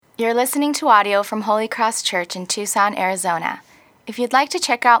You're listening to audio from Holy Cross Church in Tucson, Arizona. If you'd like to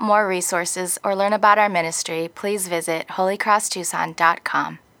check out more resources or learn about our ministry, please visit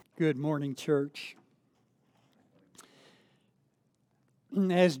holycrosstucson.com. Good morning, church.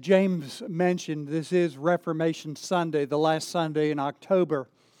 As James mentioned, this is Reformation Sunday, the last Sunday in October.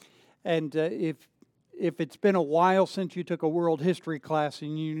 And if it's been a while since you took a world history class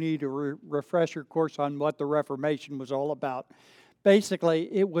and you need a refresher course on what the Reformation was all about, basically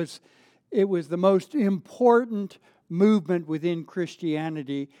it was the most important movement within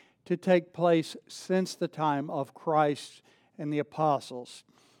Christianity to take place since the time of Christ and the apostles.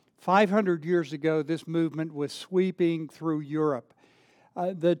 500 years ago, this movement was sweeping through Europe.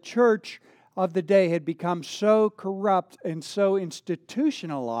 The church of the day had become so corrupt and so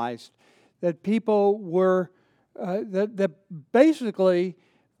institutionalized that people were, that basically,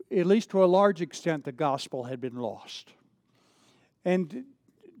 at least to a large extent, the gospel had been lost. And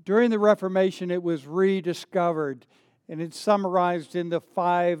during the Reformation, it was rediscovered, and it's summarized in the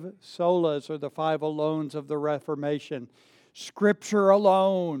 5 solas, or the 5 alones of the Reformation. Scripture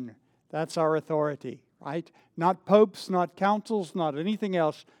alone, that's our authority, right? Not popes, not councils, not anything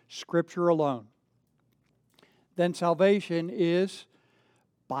else, Scripture alone. Then salvation is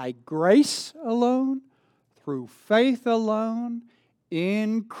by grace alone, through faith alone,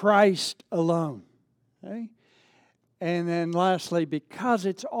 in Christ alone. Okay? And then lastly, because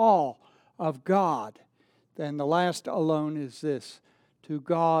it's all of God, then the last alone is this: to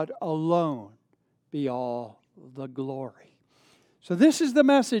God alone be all the glory. So this is the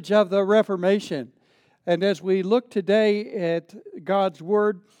message of the Reformation. And as we look today at God's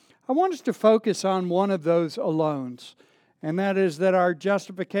Word, I want us to focus on one of those alones, and that is that our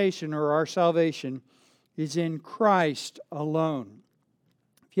justification or our salvation is in Christ alone.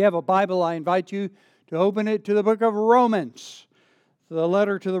 If you have a Bible, I invite you to open it to the book of Romans, the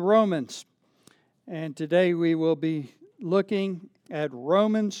letter to the Romans. And today we will be looking at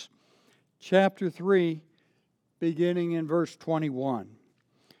Romans chapter 3, beginning in verse 21.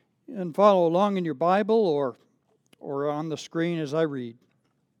 And follow along in your Bible or on the screen as I read.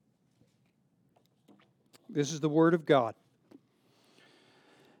 This is the Word of God.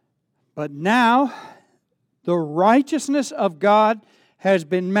 But now the righteousness of God has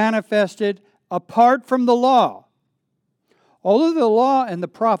been manifested apart from the law, although the law and the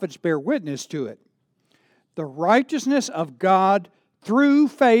prophets bear witness to it. The righteousness of God through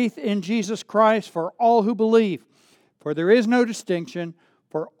faith in Jesus Christ for all who believe. For there is no distinction,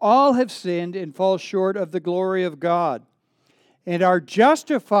 for all have sinned and fall short of the glory of God, and are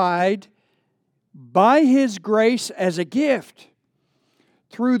justified by His grace as a gift,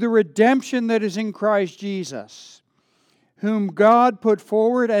 through the redemption that is in Christ Jesus, whom God put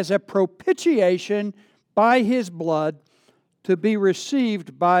forward as a propitiation by His blood to be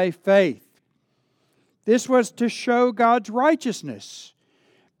received by faith. This was to show God's righteousness,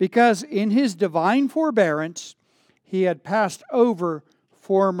 because in His divine forbearance He had passed over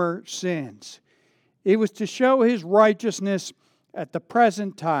former sins. It was to show His righteousness at the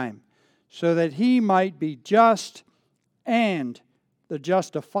present time, so that He might be just and the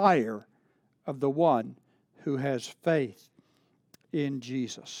justifier of the one who has faith in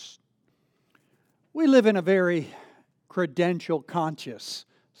Jesus. We live in a very credential-conscious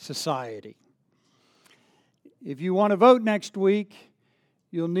society. If you want to vote next week,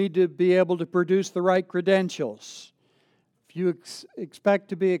 you'll need to be able to produce the right credentials. If you expect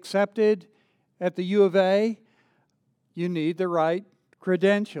to be accepted at the U of A, you need the right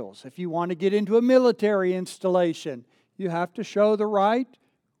credentials. If you want to get into a military installation, you have to show the right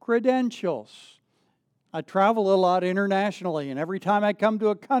credentials. I travel a lot internationally, and every time I come to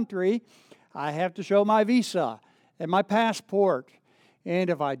a country, I have to show my visa and my passport. And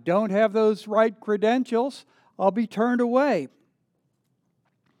if I don't have those right credentials, I'll be turned away.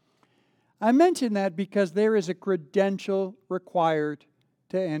 I mention that because there is a credential required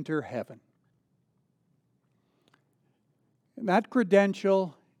to enter heaven. And that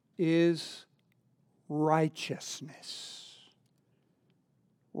credential is righteousness.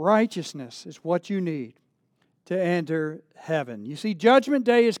 Righteousness is what you need to enter heaven. You see, Judgment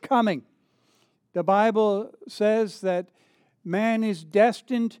Day is coming. The Bible says that man is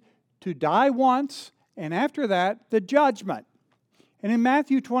destined to die once, and after that, the judgment. And in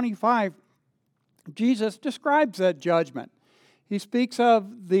Matthew 25, Jesus describes that judgment. He speaks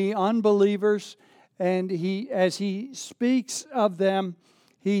of the unbelievers, and as he speaks of them,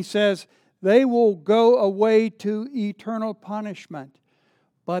 he says, they will go away to eternal punishment,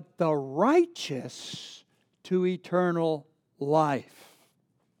 but the righteous to eternal life.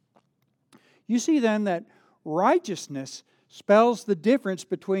 You see then that righteousness spells the difference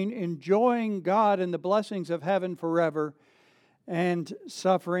between enjoying God and the blessings of heaven forever and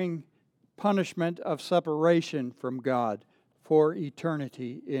suffering punishment of separation from God for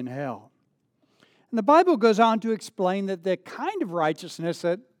eternity in hell. And the Bible goes on to explain that the kind of righteousness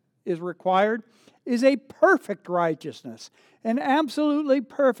that is required is a perfect righteousness, an absolutely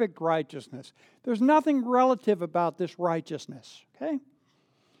perfect righteousness. There's nothing relative about this righteousness, okay?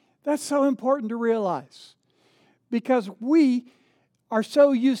 That's so important to realize because we are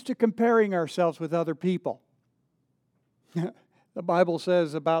so used to comparing ourselves with other people. The Bible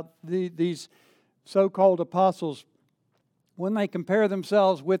says about these so-called apostles, when they compare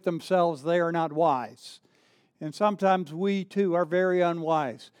themselves with themselves, they are not wise. And sometimes we too are very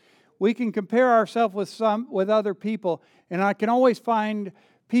unwise. We can compare ourselves with other people, and I can always find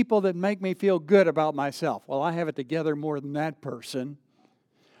people that make me feel good about myself. Well, I have it together more than that person.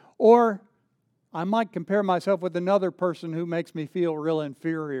 Or I might compare myself with another person who makes me feel real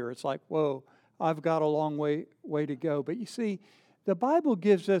inferior. It's like, whoa, I've got a long way to go. But you see, the Bible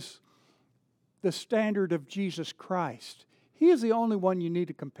gives us the standard of Jesus Christ. He is the only one you need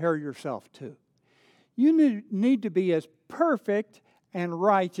to compare yourself to. You need to be as perfect and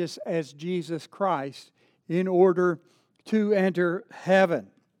righteous as Jesus Christ in order to enter heaven.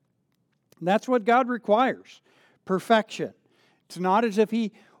 And that's what God requires, perfection. It's not as if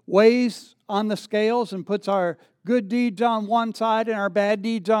He weighs on the scales and puts our good deeds on one side and our bad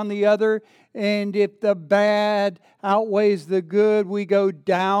deeds on the other. And if the bad outweighs the good, we go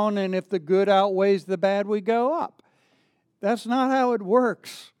down. And if the good outweighs the bad, we go up. That's not how it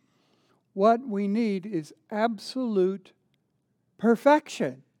works. What we need is absolute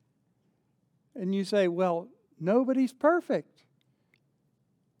perfection. And you say, well, nobody's perfect.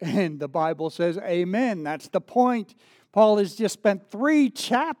 And the Bible says, amen. That's the point. Paul has just spent 3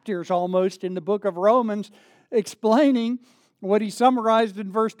 chapters almost in the book of Romans explaining what he summarized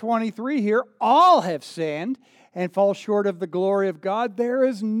in verse 23 here. All have sinned and fall short of the glory of God. There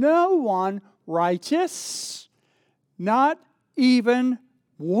is no one righteous, not even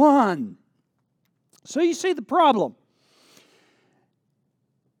one. So you see the problem.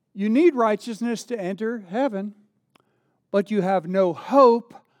 You need righteousness to enter heaven, but you have no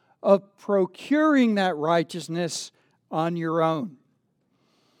hope of procuring that righteousness on your own.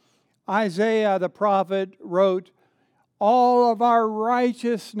 Isaiah the prophet wrote, all of our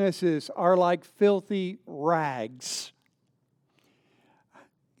righteousnesses are like filthy rags.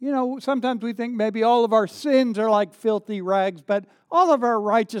 You know, sometimes we think maybe all of our sins are like filthy rags, but all of our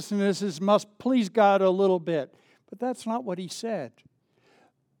righteousnesses must please God a little bit. But that's not what he said.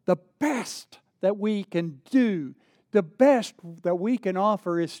 The best that we can do, the best that we can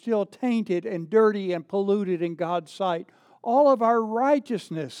offer is still tainted and dirty and polluted in God's sight. All of our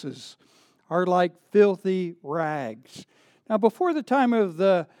righteousnesses are like filthy rags. Now, before the time of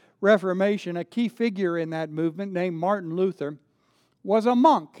the Reformation, a key figure in that movement named Martin Luther was a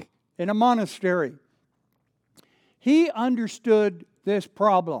monk in a monastery. He understood this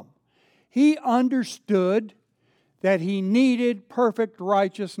problem. He understood that he needed perfect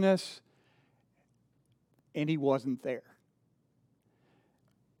righteousness, and he wasn't there.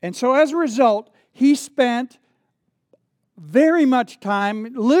 And so as a result, he spent very much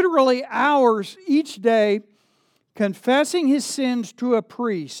time, literally hours each day, confessing his sins to a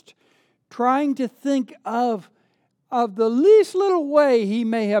priest, trying to think of the least little way he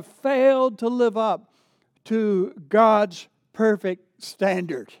may have failed to live up to God's perfect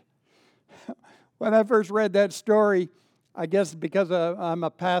standard. When I first read that story, I guess because I'm a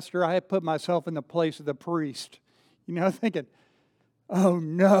pastor, I had put myself in the place of the priest. You know, thinking, oh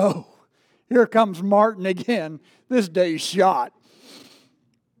no, here comes Martin again. This day's shot.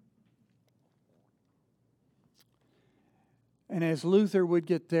 And as Luther would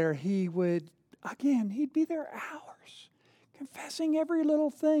get there, he'd be there hours, confessing every little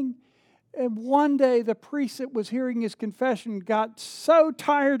thing. And one day, the priest that was hearing his confession got so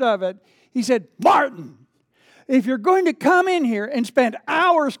tired of it, he said, Martin, if you're going to come in here and spend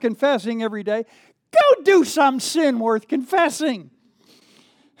hours confessing every day, go do some sin worth confessing.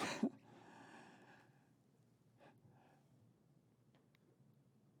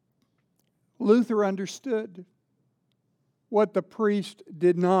 Luther understood what the priest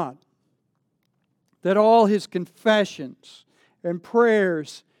did not. That all his confessions and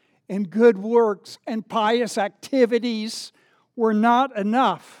prayers and good works and pious activities were not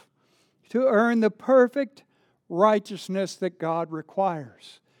enough to earn the perfect righteousness that God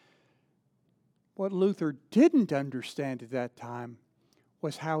requires. What Luther didn't understand at that time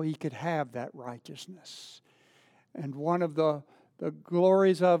was how he could have that righteousness. And one of the the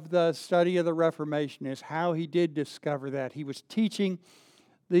glories of the study of the Reformation is how he did discover that. He was teaching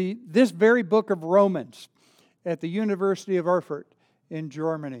this very book of Romans at the University of Erfurt in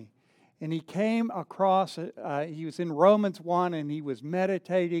Germany. And he came across, he was in Romans 1, and he was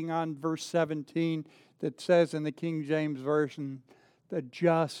meditating on verse 17 that says in the King James Version, the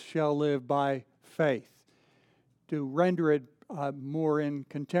just shall live by faith. To render it more in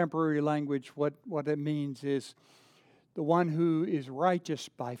contemporary language, what it means is the one who is righteous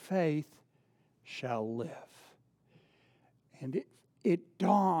by faith shall live. And it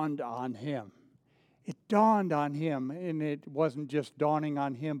dawned on him. It dawned on him, and it wasn't just dawning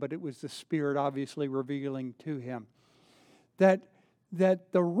on him, but it was the Spirit obviously revealing to him that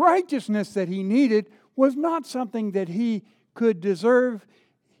the righteousness that he needed was not something that he could deserve.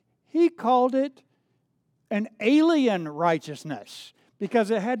 He called it an alien righteousness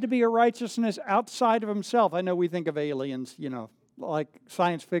because it had to be a righteousness outside of himself. I know we think of aliens, like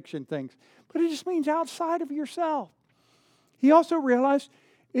science fiction things, but it just means outside of yourself. He also realized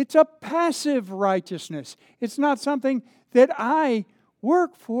it's a passive righteousness. It's not something that I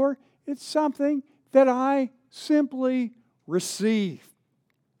work for. It's something that I simply receive.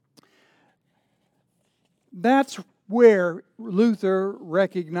 That's where Luther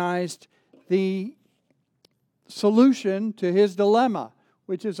recognized the solution to his dilemma,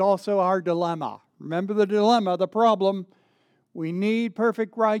 which is also our dilemma. Remember the dilemma, the problem. We need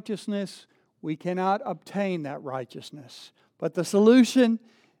perfect righteousness. We cannot obtain that righteousness. But the solution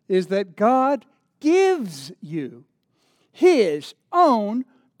is that God gives you His own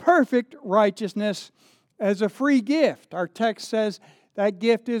perfect righteousness as a free gift. Our text says that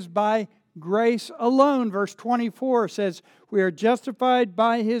gift is by grace alone. Verse 24 says, we are justified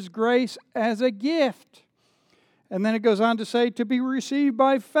by His grace as a gift. And then it goes on to say, to be received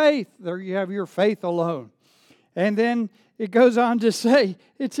by faith. There you have your faith alone. And then it goes on to say,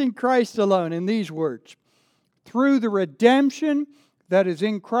 it's in Christ alone, in these words. Through the redemption that is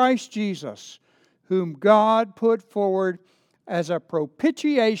in Christ Jesus, whom God put forward as a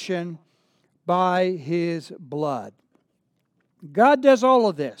propitiation by His blood. God does all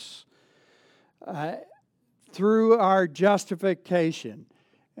of this through our justification.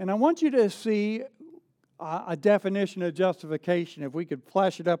 And I want you to see a definition of justification. If we could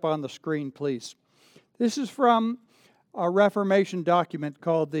flash it up on the screen, please. This is from a Reformation document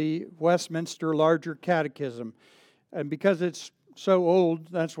called the Westminster Larger Catechism. And because it's so old,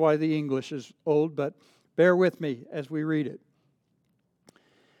 that's why the English is old, but bear with me as we read it.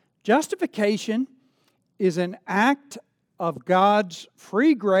 Justification is an act of God's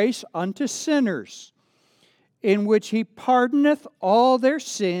free grace unto sinners, in which He pardoneth all their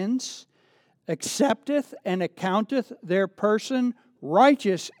sins, accepteth and accounteth their person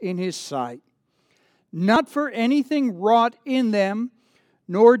righteous in His sight, not for anything wrought in them,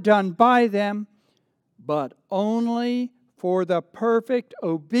 nor done by them, but only for the perfect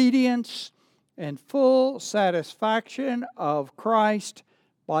obedience and full satisfaction of Christ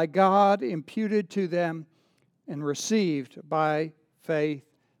by God imputed to them and received by faith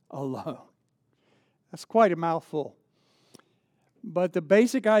alone. That's quite a mouthful. But the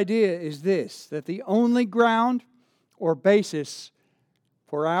basic idea is this, that the only ground or basis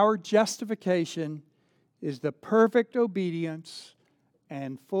for our justification is the perfect obedience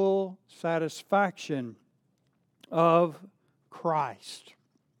and full satisfaction of Christ.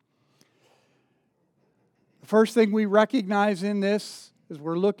 The first thing we recognize in this, as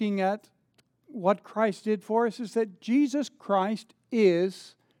we're looking at what Christ did for us, is that Jesus Christ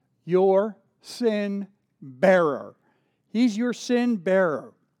is your sin bearer. He's your sin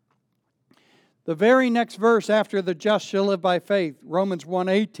bearer. The very next verse after the just shall live by faith, Romans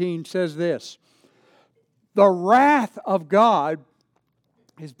 1:18 says this, the wrath of God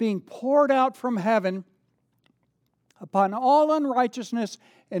is being poured out from heaven upon all unrighteousness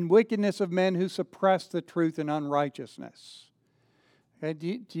and wickedness of men who suppress the truth in unrighteousness. Okay,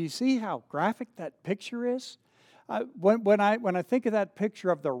 do you see how graphic that picture is? When I think of that picture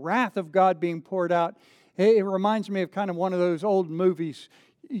of the wrath of God being poured out, it reminds me of kind of one of those old movies,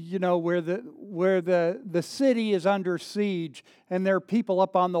 where the city is under siege and there are people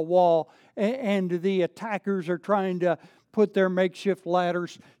up on the wall and the attackers are trying to put their makeshift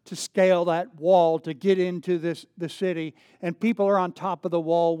ladders to scale that wall to get into the city, and people are on top of the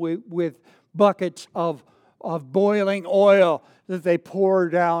wall with buckets of boiling oil that they pour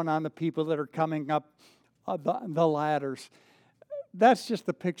down on the people that are coming up the ladders. That's just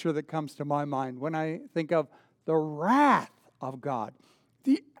the picture that comes to my mind when I think of the wrath of God,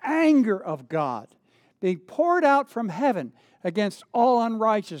 the anger of God being poured out from heaven against all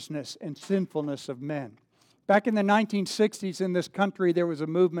unrighteousness and sinfulness of men. Back in the 1960s in this country, there was a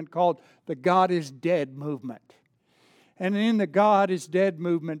movement called the God is Dead movement. And in the God is Dead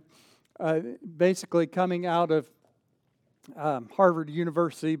movement, basically coming out of Harvard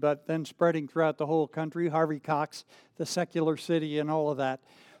University, but then spreading throughout the whole country, Harvey Cox, the secular city, and all of that.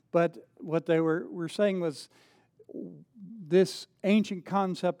 But what they were saying was this ancient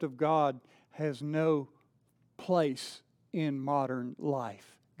concept of God has no place in modern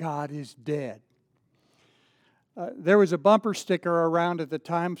life. God is dead. There was a bumper sticker around at the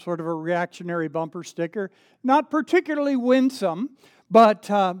time, sort of a reactionary bumper sticker, not particularly winsome, but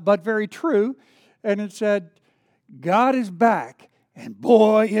very true. And it said, "God is back, and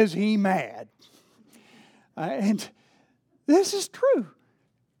boy is he mad." And this is true.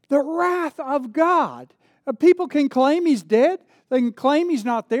 The wrath of God. People can claim he's dead. They can claim he's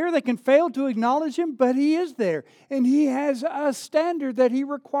not there. They can fail to acknowledge him, but he is there. And he has a standard that he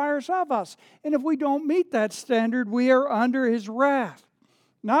requires of us. And if we don't meet that standard, we are under his wrath.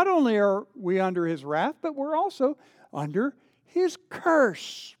 Not only are we under his wrath, but we're also under his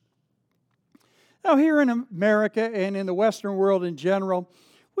curse. Now, here in America and in the Western world in general,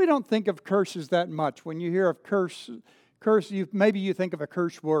 we don't think of curses that much. When you hear of curse, maybe you think of a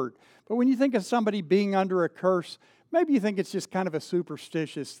curse word. But when you think of somebody being under a curse, maybe you think it's just kind of a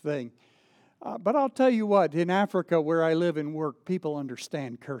superstitious thing. But I'll tell you what, in Africa where I live and work, people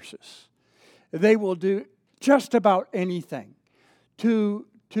understand curses. They will do just about anything to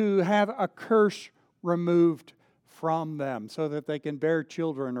have a curse removed from them so that they can bear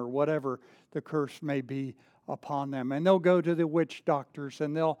children or whatever the curse may be upon them. And they'll go to the witch doctors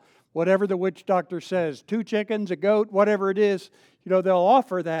and whatever the witch doctor says, 2 chickens, a goat, whatever it is, they'll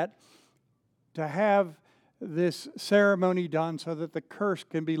offer that to have this ceremony done so that the curse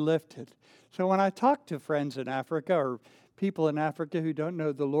can be lifted. So when I talk to friends in Africa or people in Africa who don't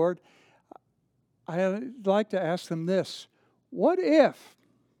know the Lord, I like to ask them this: what if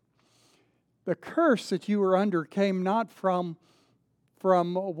the curse that you were under came not from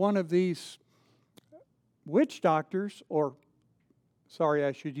one of these witch doctors, or, sorry,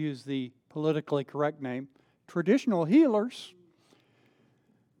 I should use the politically correct name, traditional healers?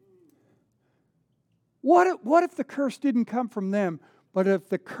 What if the curse didn't come from them, but if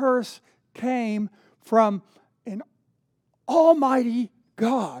the curse came from an almighty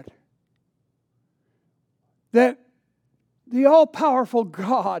God? That the all-powerful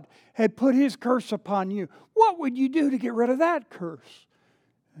God had put his curse upon you. What would you do to get rid of that curse?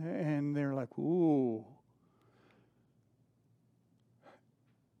 And they're like, ooh.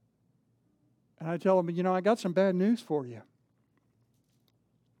 And I tell them, I got some bad news for you.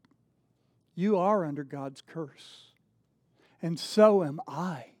 You are under God's curse. And so am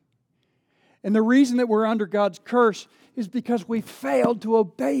I. And the reason that we're under God's curse is because we failed to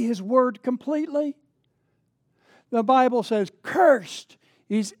obey his word completely. The Bible says, "Cursed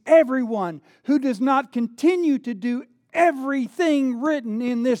is everyone who does not continue to do everything written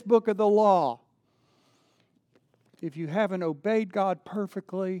in this book of the law." If you haven't obeyed God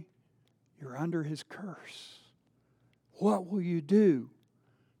perfectly, you're under his curse. What will you do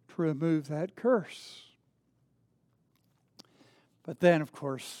to remove that curse? But then, of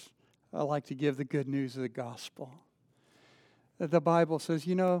course, I like to give the good news of the gospel. The Bible says,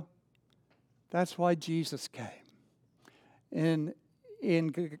 that's why Jesus came. In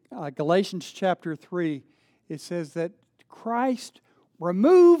Galatians chapter 3, it says that Christ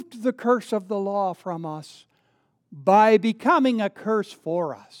removed the curse of the law from us by becoming a curse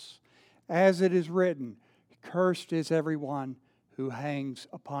for us. As it is written, "Cursed is everyone who hangs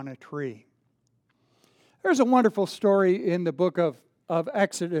upon a tree." There's a wonderful story in the book of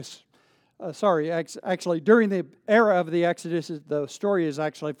Exodus. Actually, during the era of the Exodus, the story is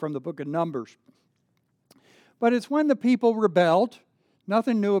actually from the book of Numbers. But it's when the people rebelled.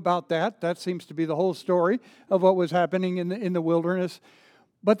 Nothing new about that. That seems to be the whole story of what was happening in the wilderness.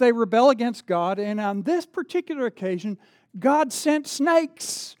 But they rebel against God, and on this particular occasion, God sent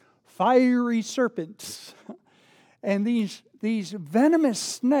snakes, fiery serpents. And these venomous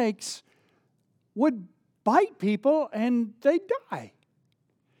snakes would bite people and they'd die.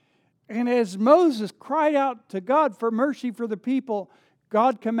 And as Moses cried out to God for mercy for the people,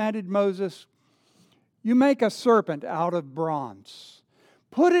 God commanded Moses, "You make a serpent out of bronze.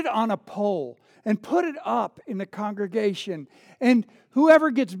 Put it on a pole and put it up in the congregation. And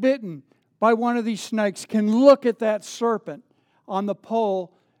whoever gets bitten by one of these snakes can look at that serpent on the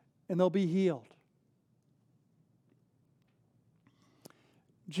pole and they'll be healed."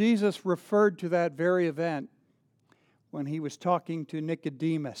 Jesus referred to that very event when he was talking to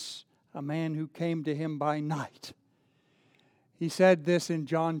Nicodemus, a man who came to him by night. He said this in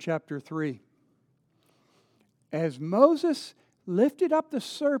John chapter 3. As Moses lifted up the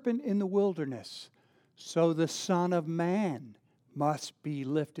serpent in the wilderness, so the Son of Man must be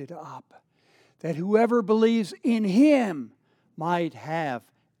lifted up, that whoever believes in him might have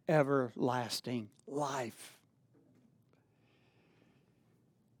everlasting life.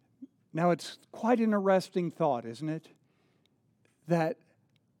 Now, it's quite an arresting thought, isn't it? That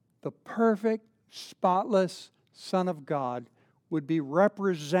the perfect, spotless Son of God would be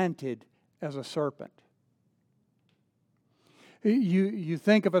represented as a serpent. You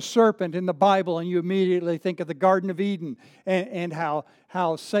think of a serpent in the Bible and you immediately think of the Garden of Eden and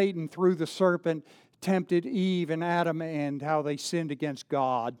how Satan through the serpent tempted Eve and Adam and how they sinned against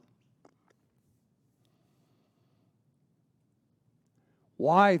God.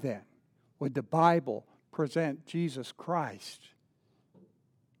 Why then would the Bible present Jesus Christ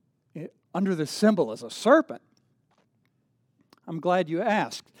under the symbol as a serpent? I'm glad you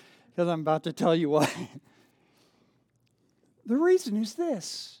asked, because I'm about to tell you why. The reason is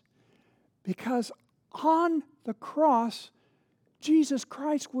this: because on the cross, Jesus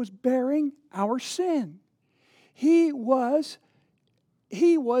Christ was bearing our sin. He was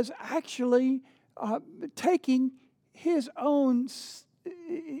actually taking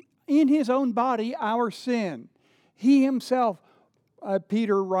in His own body our sin. He Himself,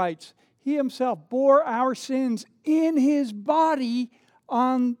 Peter writes, He Himself bore our sins in His body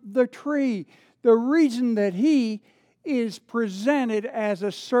on the tree. The reason that He is presented as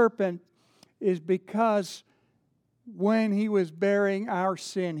a serpent is because when He was bearing our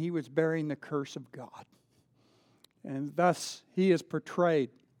sin, He was bearing the curse of God. And thus He is portrayed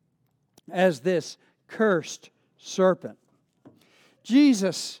as this cursed serpent.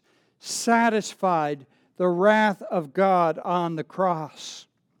 Jesus satisfied the wrath of God on the cross.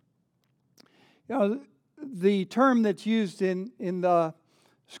 You know, the term that's used in the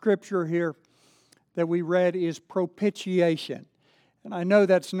scripture here that we read is propitiation. And I know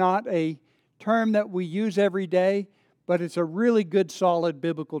that's not a term that we use every day, but it's a really good, solid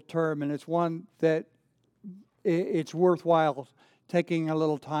biblical term, and it's one that it's worthwhile taking a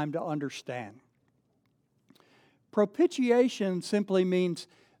little time to understand. Propitiation simply means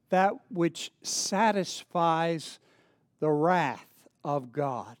that which satisfies the wrath of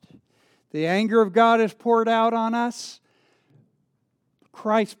God. The anger of God is poured out on us.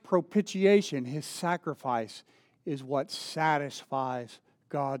 Christ's propitiation, His sacrifice, is what satisfies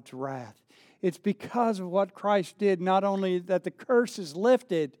God's wrath. It's because of what Christ did, not only that the curse is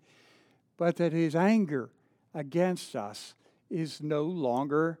lifted, but that His anger against us is no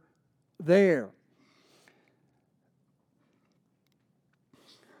longer there.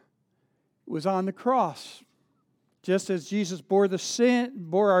 It was on the cross. Just as Jesus bore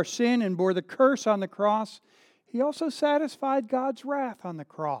our sin and bore the curse on the cross, He also satisfied God's wrath on the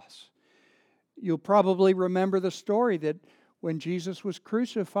cross. You'll probably remember the story that when Jesus was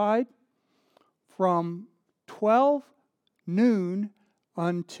crucified, from 12 noon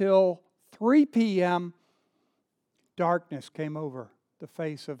until 3 p.m., darkness came over the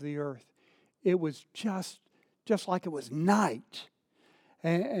face of the earth. It was just like it was night.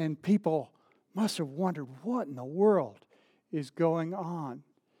 And people must have wondered, what in the world is going on?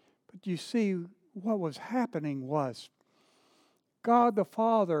 But you see, what was happening was God the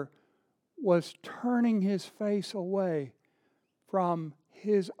Father was turning His face away from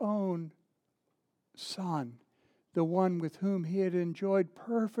His own Son, the one with whom He had enjoyed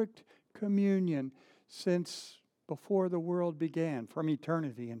perfect communion since before the world began, from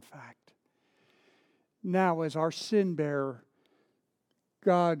eternity, in fact. Now, as our sin bearer,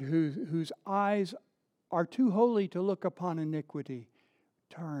 God, whose eyes are too holy to look upon iniquity,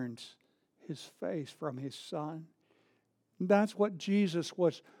 turns His face from His Son. That's what Jesus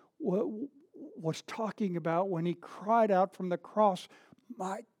was talking about when He cried out from the cross,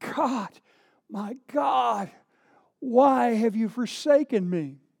 my God, why have you forsaken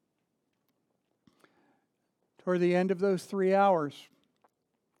me?" Toward the end of those 3 hours,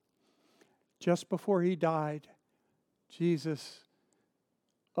 just before He died, Jesus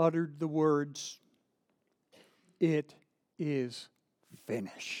uttered the words, "It is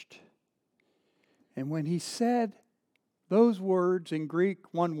finished." And when He said those words, in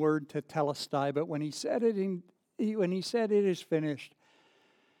Greek, one word, tetelestai, but when He said it "it is finished,"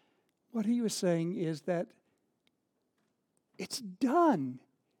 what He was saying is that it's done.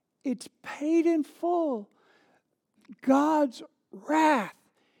 It's paid in full. God's wrath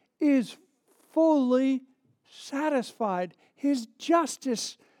is fully satisfied. His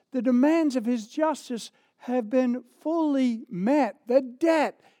justice, the demands of His justice have been fully met. The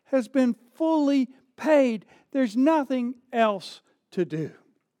debt has been fully paid. There's nothing else to do.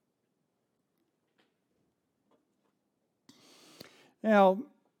 Now,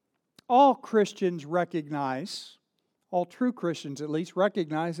 all Christians recognize, all true Christians at least,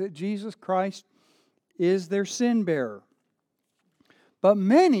 recognize that Jesus Christ is their sin bearer. But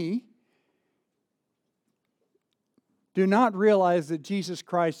many do not realize that Jesus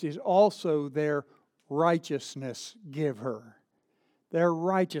Christ is also their righteousness giver. Their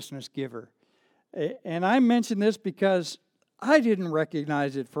righteousness giver. And I mention this because I didn't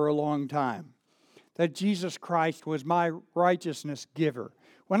recognize it for a long time, that Jesus Christ was my righteousness giver.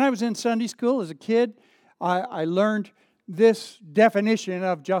 When I was in Sunday school as a kid, I learned this definition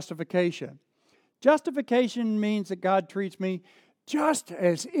of justification. Justification means that God treats me just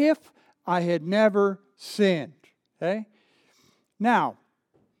as if I had never sinned. Okay? Now,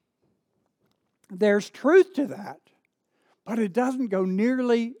 there's truth to that, but it doesn't go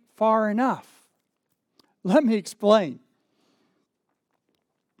nearly far enough. Let me explain.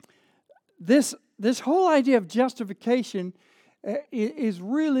 This whole idea of justification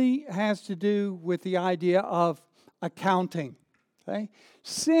really has to do with the idea of accounting. Okay?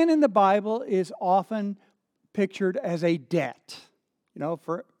 Sin in the Bible is often pictured as a debt.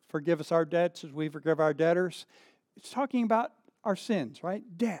 Forgive us our debts as we forgive our debtors. It's talking about our sins, right?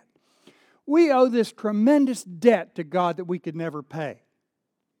 Debt. We owe this tremendous debt to God that we could never pay.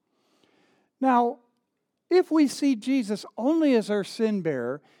 Now, if we see Jesus only as our sin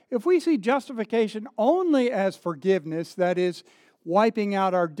bearer, if we see justification only as forgiveness, that is, wiping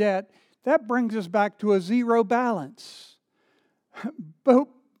out our debt, that brings us back to a zero balance. But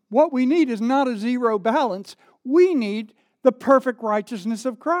what we need is not a zero balance. We need the perfect righteousness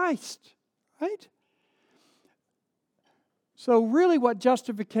of Christ, right? So really what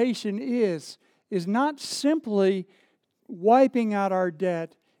justification is not simply wiping out our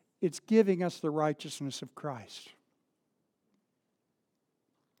debt, it's giving us the righteousness of Christ.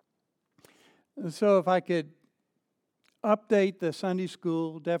 And so if I could update the Sunday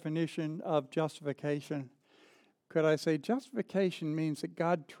school definition of justification, could I say justification means that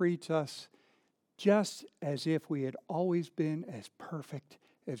God treats us just as if we had always been as perfect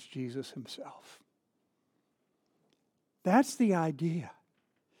as Jesus himself. That's the idea.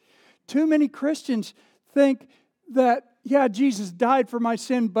 Too many Christians think that, yeah, Jesus died for my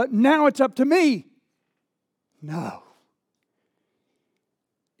sin, but now it's up to me. No.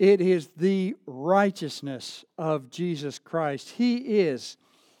 It is the righteousness of Jesus Christ. He is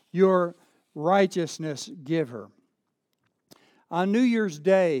your righteousness giver. On New Year's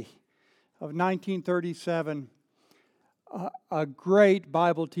Day of 1937, a great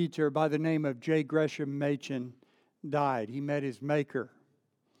Bible teacher by the name of J. Gresham Machen died. He met his Maker.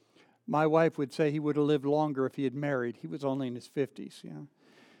 My wife would say he would have lived longer if he had married. He was only in his 50s.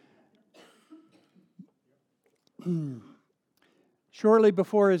 Shortly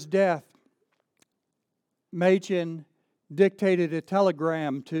before his death, Machen dictated a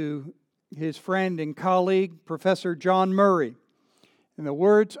telegram to his friend and colleague, Professor John Murray. And the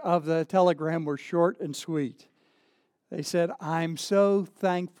words of the telegram were short and sweet. They said, "I'm so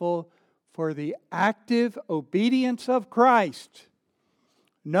thankful for the active obedience of Christ.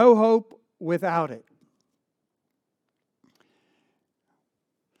 No hope without it."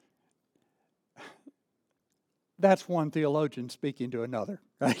 That's one theologian speaking to another,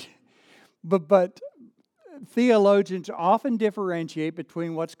 right? But theologians often differentiate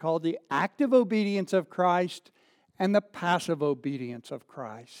between what's called the active obedience of Christ and the passive obedience of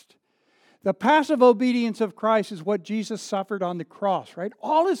Christ. The passive obedience of Christ is what Jesus suffered on the cross, right?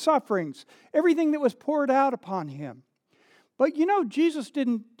 All his sufferings, everything that was poured out upon him. But Jesus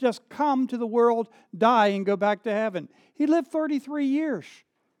didn't just come to the world, die, and go back to heaven. He lived 33 years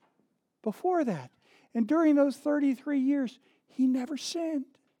before that. And during those 33 years, he never sinned.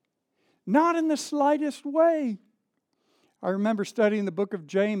 Not in the slightest way. I remember studying the book of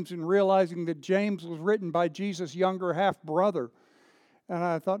James and realizing that James was written by Jesus' younger half-brother. And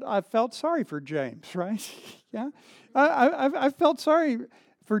I felt sorry for James, right? Yeah, I felt sorry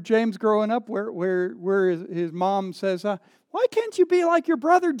for James growing up, where his mom says, "Why can't you be like your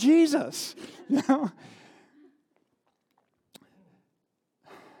brother Jesus?"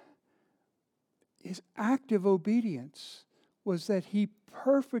 His active obedience was that he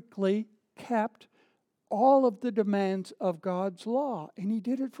perfectly kept all of the demands of God's law, and he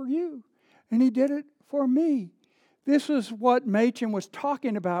did it for you, and he did it for me. This is what Machen was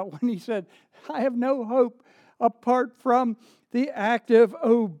talking about when he said, "I have no hope apart from the active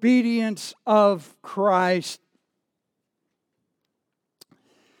obedience of Christ."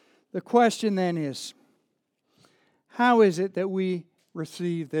 The question then is, how is it that we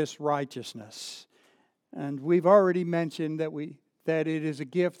receive this righteousness? And we've already mentioned that it is a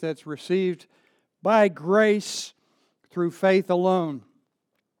gift that's received by grace through faith alone.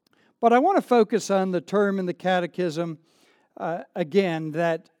 But I want to focus on the term in the Catechism, again,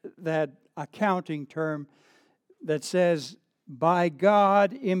 that accounting term that says, by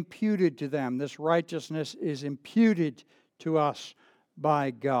God imputed to them. This righteousness is imputed to us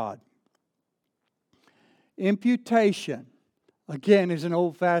by God. Imputation, again, is an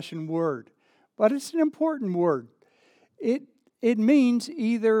old-fashioned word, but it's an important word. It means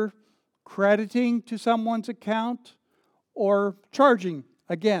either crediting to someone's account or charging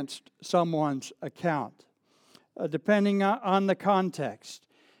against someone's account, depending on the context.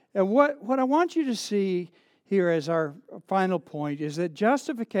 And what I want you to see here as our final point is that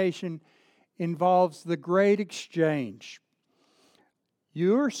justification involves the great exchange.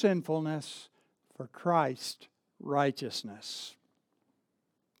 Your sinfulness for Christ's righteousness.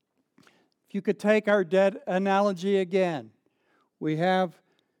 If you could take our debt analogy again, we have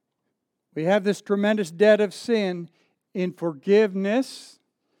this tremendous debt of sin. In forgiveness,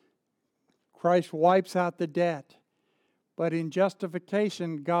 Christ wipes out the debt. But in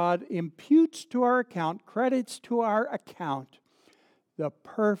justification, God imputes to our account, credits to our account, the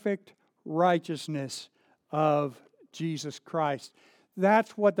perfect righteousness of Jesus Christ.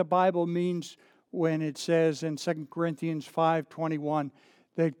 That's what the Bible means when it says in 2 Corinthians 5:21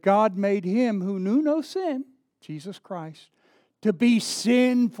 that God made Him who knew no sin, Jesus Christ, to be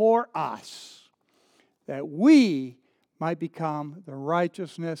sin for us, that we might become the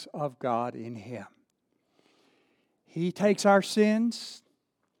righteousness of God in Him. He takes our sins.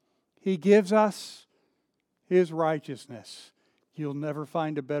 He gives us His righteousness. You'll never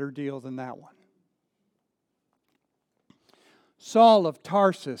find a better deal than that one. Saul of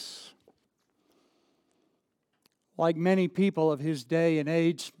Tarsus, like many people of his day and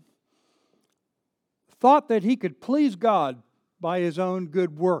age, thought that he could please God by his own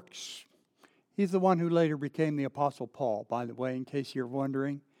good works. He's the one who later became the Apostle Paul, by the way, in case you're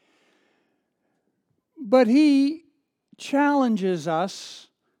wondering. But he challenges us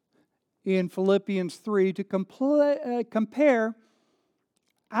in Philippians 3 to compare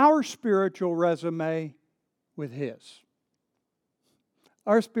our spiritual resume with his.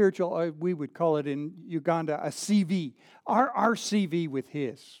 Our spiritual, we would call it in Uganda a CV. Our CV with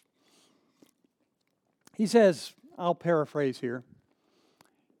his. He says, I'll paraphrase here.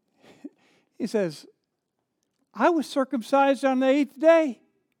 He says, I was circumcised on the 8th day.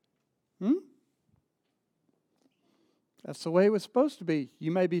 That's the way it was supposed to be.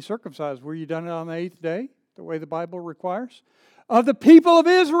 You may be circumcised. Were you done it on the 8th day, the way the Bible requires? Of the people of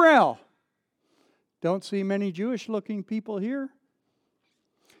Israel. Don't see many Jewish-looking people here.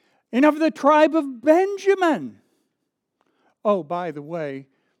 And of the tribe of Benjamin. Oh, by the way,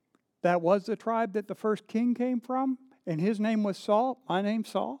 that was the tribe that the first king came from, and his name was Saul. My name's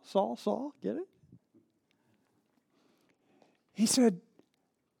Saul. Saul. Get it? He said,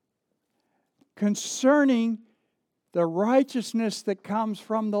 concerning the righteousness that comes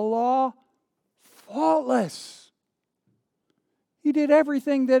from the law, faultless. He did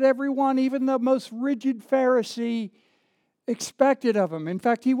everything that everyone, even the most rigid Pharisee, expected of him. In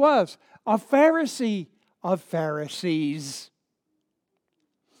fact, he was a Pharisee of Pharisees.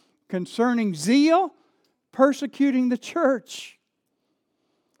 Concerning zeal, persecuting the church.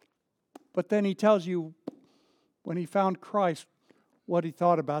 But then he tells you, when he found Christ, what he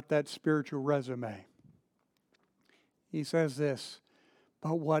thought about that spiritual resume. He says this,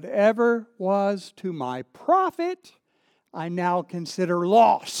 but whatever was to my profit, I now consider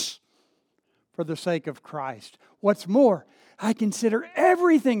loss for the sake of Christ. What's more, I consider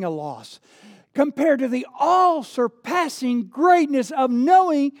everything a loss compared to the all-surpassing greatness of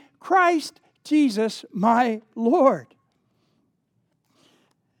knowing Christ Jesus my Lord.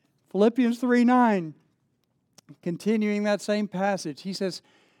 Philippians 3:9, continuing that same passage, he says,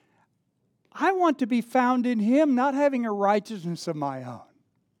 I want to be found in Him, not having a righteousness of my own.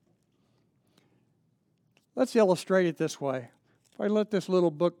 Let's illustrate it this way. If I let this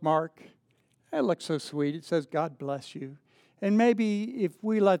little bookmark, it looks so sweet. It says, God bless you. And maybe if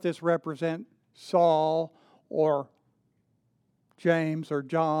we let this represent Saul or James or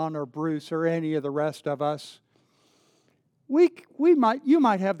John or Bruce or any of the rest of us, you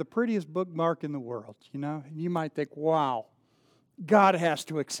might have the prettiest bookmark in the world, and you might think, wow, God has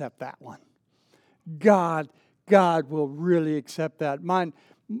to accept that one. God will really accept that. Mine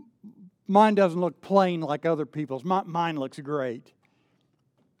doesn't look plain like other people's. Mine looks great.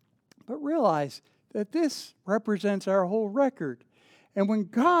 But realize that this represents our whole record. And when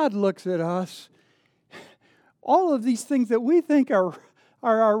God looks at us, all of these things that we think are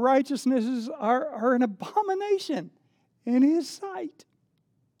our righteousnesses are an abomination in His sight.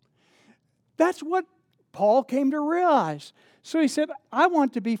 That's what Paul came to realize. So he said, I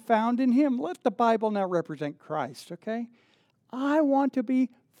want to be found in Him. Let the Bible now represent Christ, okay? I want to be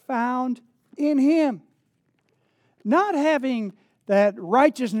found in Him. Not having that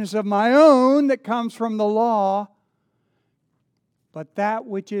righteousness of my own that comes from the law, but that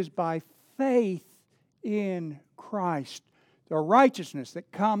which is by faith in Christ. The righteousness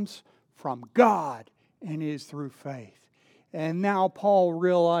that comes from God and is through faith. And now Paul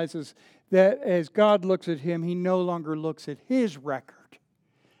realizes that as God looks at him, He no longer looks at his record,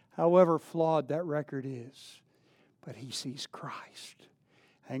 however flawed that record is, but he sees Christ.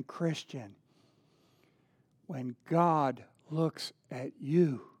 And Christian, when God looks at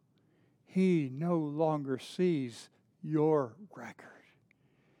you, He no longer sees your record,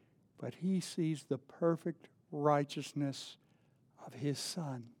 but He sees the perfect righteousness of His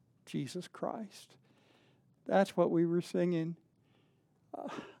Son, Jesus Christ. That's what we were singing.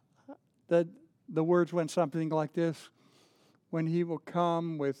 The words went something like this: when He will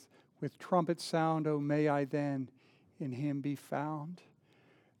come with trumpet sound, oh, may I then in Him be found,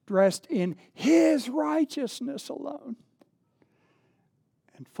 dressed in His righteousness alone,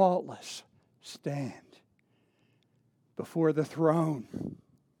 and faultless stand before the throne.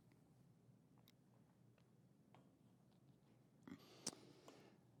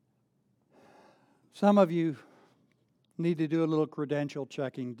 Some of you need to do a little credential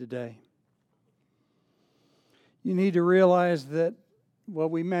checking today. You need to realize that what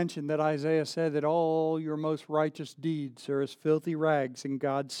we mentioned, that Isaiah said that all your most righteous deeds are as filthy rags in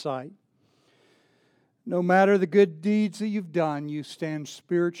God's sight. No matter the good deeds that you've done, you stand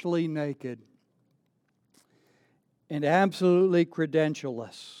spiritually naked and absolutely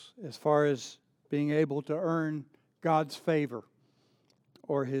credentialless as far as being able to earn God's favor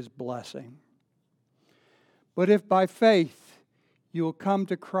or His blessing. But if by faith you will come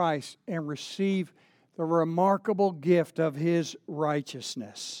to Christ and receive the remarkable gift of His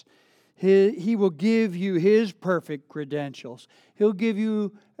righteousness, He will give you His perfect credentials. He'll give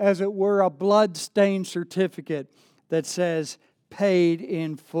you, as it were, a blood-stained certificate that says, paid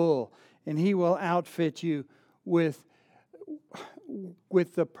in full. And He will outfit you with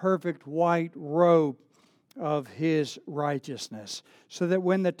the perfect white robe of His righteousness, so that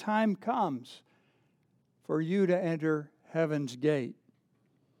when the time comes for you to enter heaven's gate,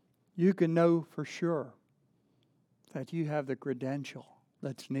 you can know for sure that you have the credential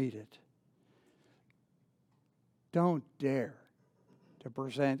that's needed. Don't dare to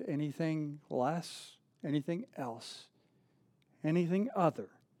present anything less, anything else, anything other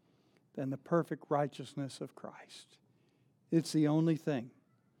than the perfect righteousness of Christ. It's the only thing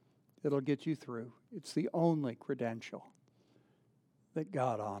that'll get you through. It's the only credential that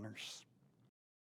God honors.